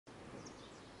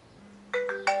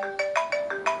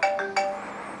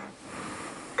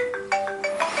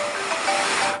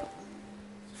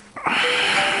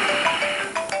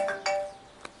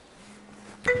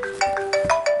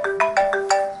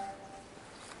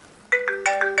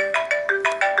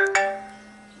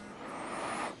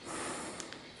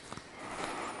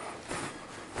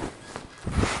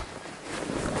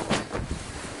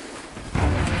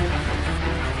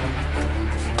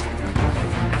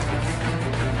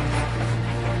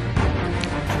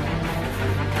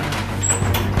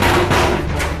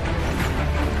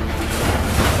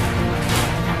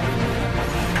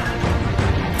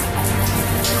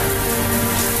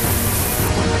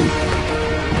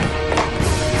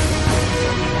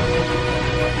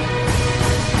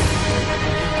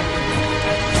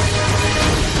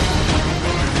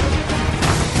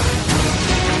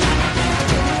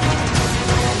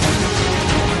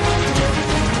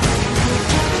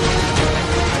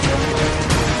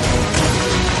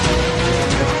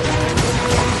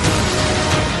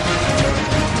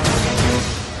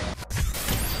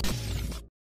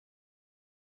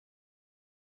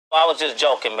was just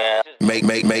joking, man. Make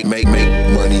money,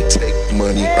 take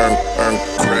money, earn,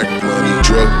 crack money,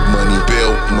 drug money,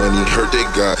 bail money. Heard they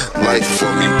got life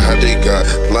for me, how they got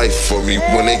life for me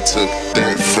when they took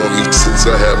that from me. Since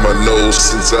I had my nose,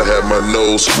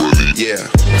 yeah.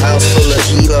 House full of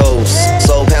heroes,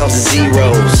 soul pounds of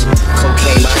zeros.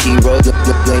 Cocaine my hero, you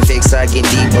ain't fix, I get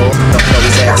Debo.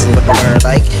 Always asking what I learn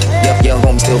like. Your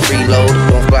home still freeload.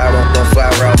 Don't fly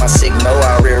around my signal.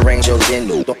 I'll rearrange your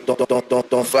dinner.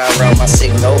 Don't fly around my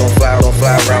signal. Don't fly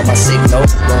around my signal. Don't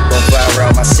fly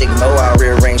around my signal. I'll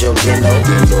rearrange your dinner.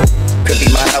 Could be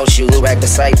my house, you look back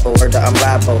disciple. Heard that I'm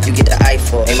liable, you get the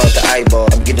eyeball. Aim out the eyeball,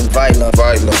 I'm getting violent.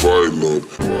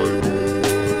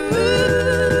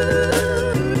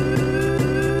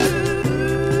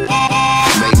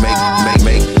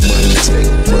 Make money, take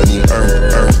money,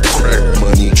 earn, crack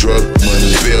money, drug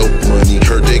money, bail money.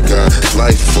 Heard they got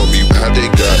life for me, how they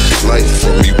got life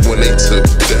for me when they took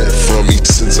that from me.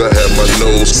 Since I had my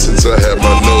nose,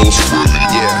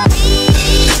 yeah.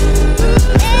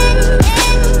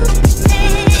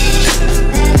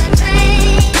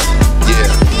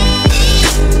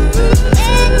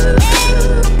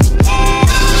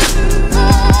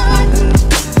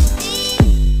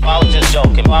 I was just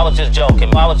joking, man.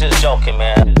 I was just joking,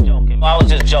 man.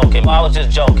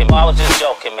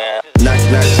 Knock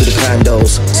through the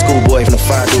condos. Schoolboy from the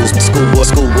fados. Schoolboy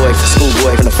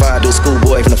from the fados.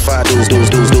 Schoolboy from the fados.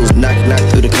 Dudes. Knock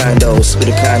through the condos.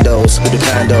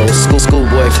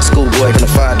 Schoolboy from the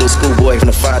fados. Schoolboy from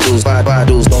the fados.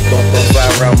 Don't fly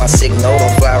around my signal.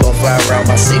 Don't fly around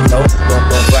my signal.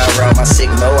 Don't fly around my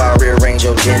signal. I'll rearrange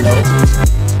your dinner.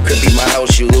 Could be my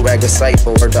house, you look like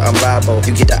disciple. Heard that I'm liable,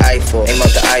 you get the eyeball. Aim out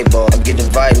the eyeball, I'm getting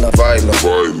violent.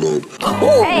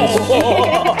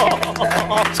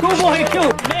 Schoolboy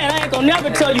cute. Man, I ain't gonna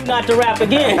never tell you not to rap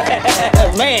again.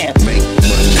 Man. Make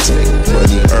money, take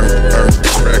money, earn,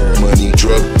 crack money,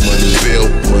 drug money, bail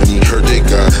money. Heard they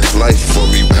got life for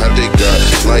me, how they got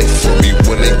life for me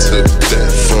when they took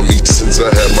that from me. Since I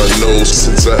had my nose,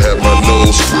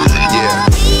 yeah.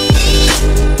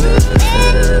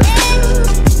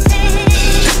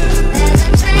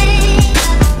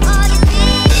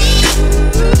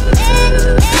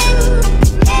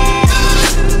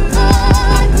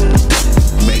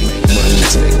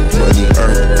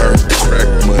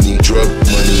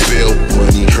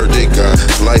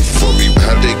 Life for me,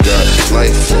 how they got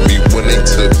life for me when they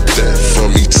took that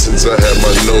from me. Since I had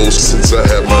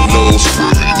my nose,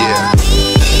 yeah.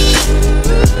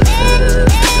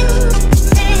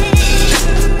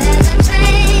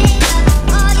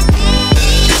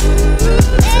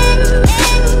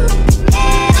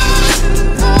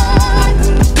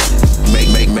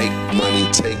 Make money,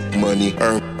 take money,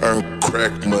 earn,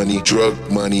 crack money, drug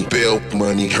money, bail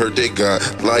money. Heard they got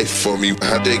life for me,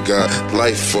 how they got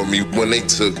life for me when they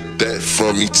took that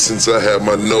from me. Since I had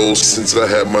my nose,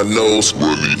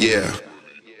 yeah.